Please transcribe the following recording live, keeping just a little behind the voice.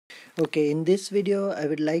Okay, in this video I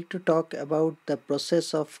would like to talk about the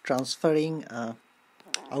process of transferring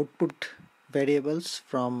output variables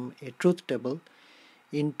from a truth table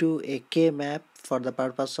into a K-map for the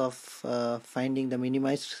purpose of finding the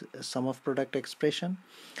minimized sum of product expression.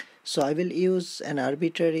 So I will use an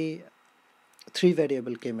arbitrary three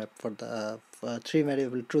variable K-map for the three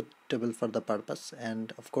variable truth table for the purpose,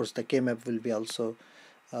 and of course the K-map will be also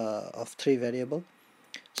of three variable.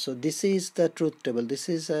 So this is the truth table. This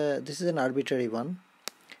is an arbitrary one,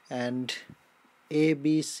 and A,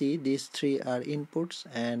 B, C, these three are inputs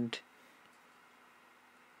and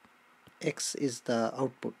X is the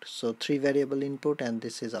output. So three variable input and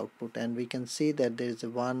this is output, and we can see that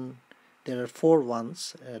there are four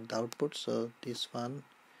ones at the output. So this one,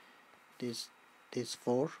 this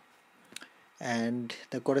four, and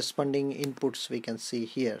the corresponding inputs we can see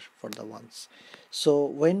here for the ones. So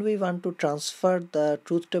when we want to transfer the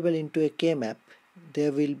truth table into a K-map,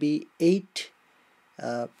 there will be 8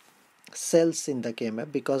 cells in the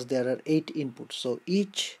K-map because there are 8 inputs. So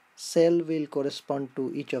each cell will correspond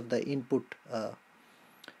to each of the input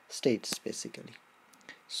states basically.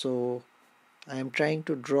 So I am trying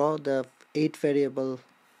to draw the 8 variable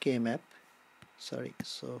K-map. So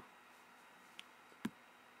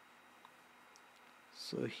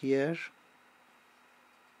here,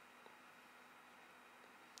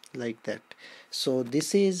 like that. So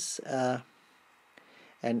this is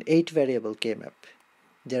an 8 variable K-map.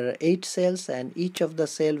 There are 8 cells and each of the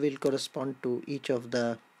cell will correspond to each of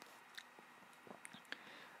the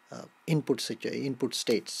input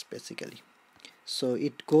states basically. So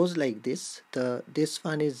it goes like this. This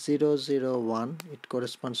one is 001, it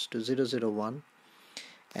corresponds to 001,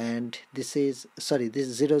 and this is 000,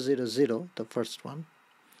 the first one,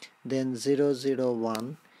 then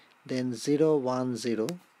 001, then 010,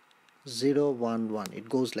 011. It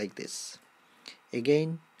goes like this.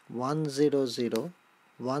 Again 100,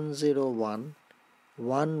 101,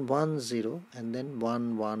 110, and then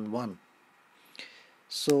 111.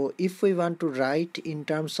 So if we want to write in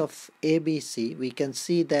terms of ABC, we can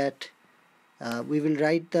see that we will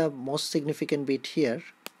write the most significant bit here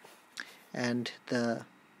and the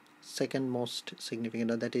second most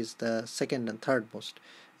significant, that is the second and third most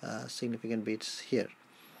significant bits here.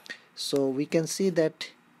 So we can see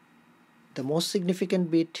that the most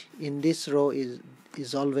significant bit in this row is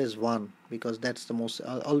always 1, because that's the most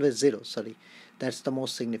always 0, sorry, that's the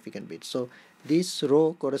most significant bit. So this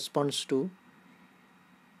row corresponds to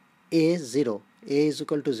A0. A is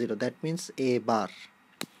equal to 0, that means A bar.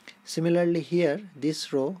 Similarly here, in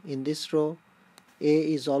this row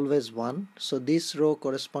A is always 1, so this row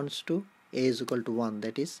corresponds to A is equal to 1,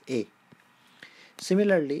 that is A.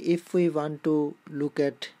 Similarly, if we want to look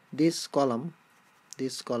at this column,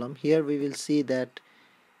 here we will see that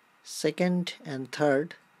second and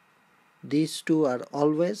third, these two are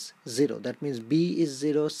always 0, that means B is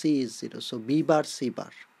 0, C is 0, so B bar, C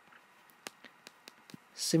bar.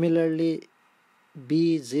 Similarly,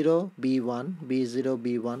 B0, B1, B0,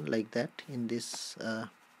 B1, like that in this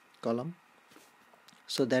column.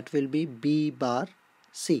 So that will be B bar,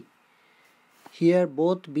 C. Here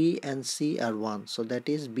both B and C are 1, so that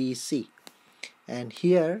is BC. And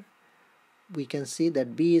here we can see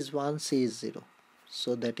that B is 1, C is 0,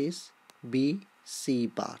 so that is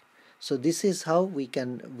BC bar. So this is how we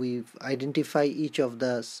identify each of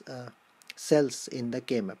the cells in the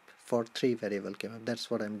K-map for 3 variable K-map. That's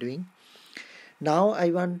what I'm doing. Now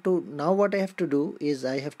what I have to do is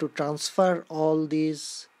I have to transfer all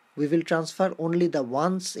these. We will transfer only the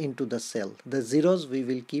ones into the cell. The zeros we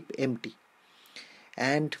will keep empty,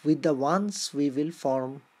 and with the ones we will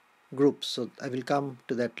form groups. So I will come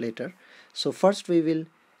to that later. So first we will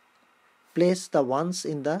place the ones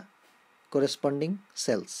in the corresponding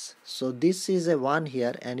cells. So this is a 1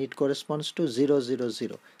 here and it corresponds to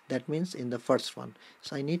 000. That means in the first one.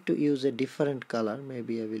 So I need to use a different color.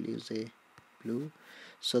 Maybe I will use a blue.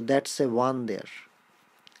 So that's a 1 there.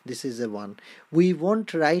 This is a 1. We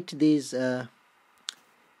won't write these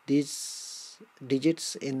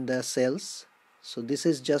digits in the cells. So this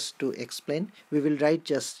is just to explain. We will write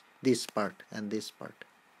just this part and this part.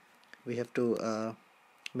 We have to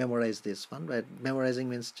memorize this one, right? Memorizing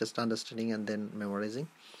means just understanding and then memorizing.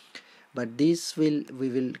 But this we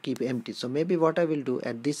will keep empty. So maybe what I will do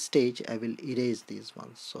at this stage, I will erase these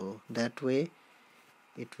ones. So that way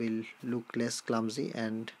it will look less clumsy,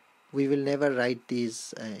 and we will never write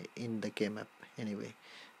these in the K-map anyway.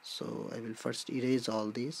 So I will first erase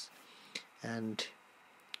all these, and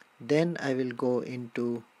then I will go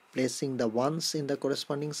into placing the ones in the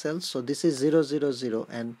corresponding cells. So this is 000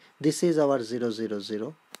 and this is our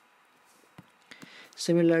 000.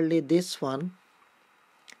 Similarly, this one,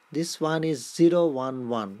 this one is 0 1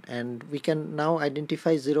 1, and we can now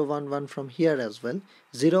identify 0 1 1 from here as well.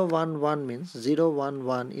 0 1 1 means 0 1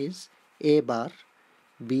 1 is A bar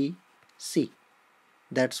B C.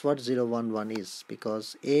 That's what 0 1 1 is,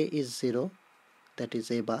 because A is 0, that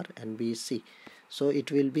is A bar, and B is C. So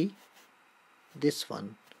it will be this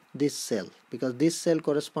one, this cell, because this cell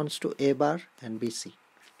corresponds to A bar and BC.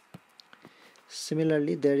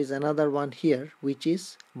 Similarly, there is another one here which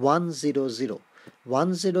is 1 0 0.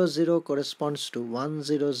 1 0 0 corresponds to 1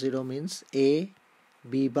 0 0 means A,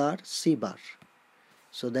 B bar, C bar.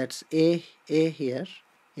 So that's A here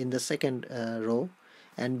in the second row,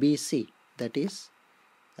 and B C, that is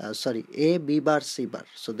A, B bar, C bar.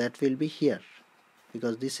 So that will be here,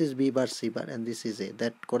 because this is B bar, C bar, and this is A.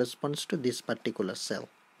 That corresponds to this particular cell.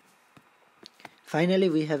 Finally,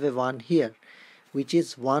 we have a 1 here which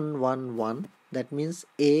is 1 1 1. That means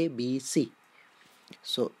A, B, C.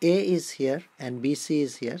 So A is here and BC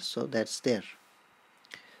is here, so that's there.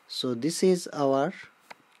 So this is our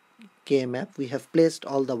K-map. We have placed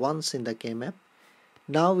all the ones in the K-map.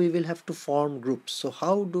 Now we will have to form groups. So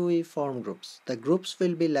how do we form groups? The groups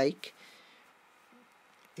will be like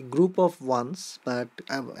a group of ones, but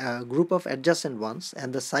a group of adjacent ones,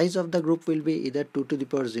 and the size of the group will be either 2 to the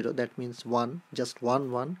power 0, that means 1, just 1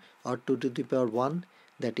 1, or 2 to the power 1,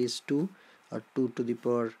 that is 2, or 2 to the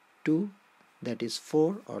power 2, that is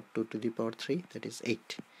 4, or 2 to the power 3, that is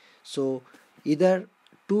 8. So either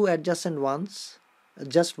 2 adjacent ones,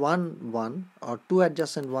 just 1 1, or 2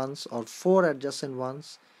 adjacent ones, or 4 adjacent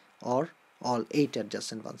ones, or all 8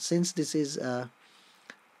 adjacent ones. Since this is a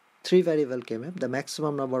 3 variable K-map, the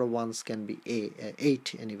maximum number of ones can be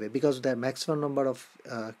 8 anyway, because the maximum number of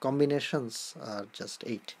combinations are just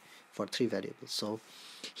 8 for 3 variables. So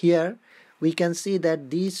here we can see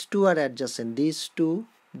that these two are adjacent. These two,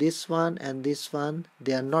 this one and this one,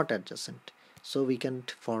 they are not adjacent, so we can't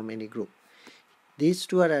form any group. These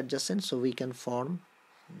two are adjacent, so we can form,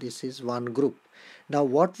 this is one group. Now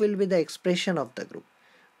what will be the expression of the group?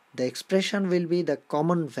 The expression will be the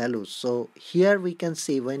common values. So here we can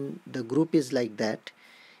see when the group is like that,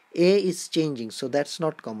 A is changing, so that's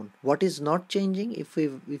not common. What is not changing? If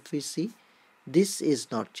we see, this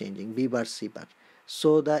is not changing, B bar, C bar.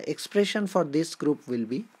 So the expression for this group will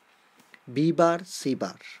be B bar, C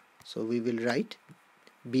bar. So we will write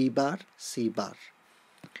B bar, C bar.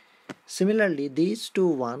 Similarly, these two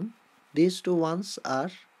ones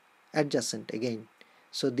are adjacent again.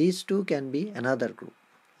 So these two can be another group,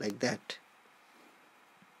 like that.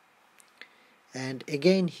 And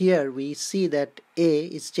again here we see that A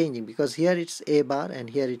is changing, because here it's A bar and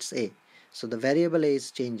here it's A. So the variable A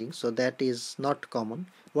is changing, so that is not common.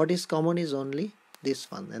 What is common is only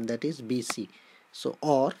this one, and that is BC. So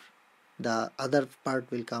OR, the other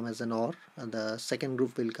part will come as an OR, and the second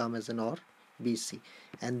group will come as an OR, BC.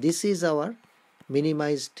 And this is our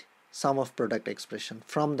minimized sum of product expression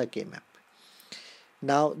from the K-map.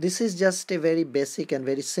 Now this is just a very basic and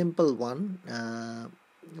very simple one,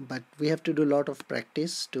 but we have to do a lot of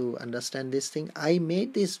practice to understand this thing. I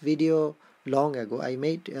made this video long ago. I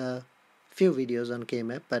made few videos on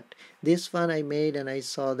K-map, but this one I made and I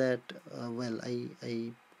saw that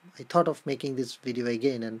I thought of making this video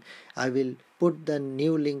again, and I will put the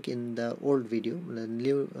new link in the old video, the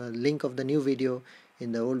new link of the new video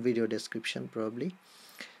in the old video description probably.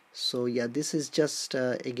 So yeah, this is just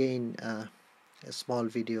again a small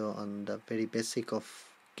video on the very basic of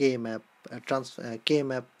K-map,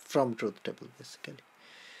 K-map from truth table basically.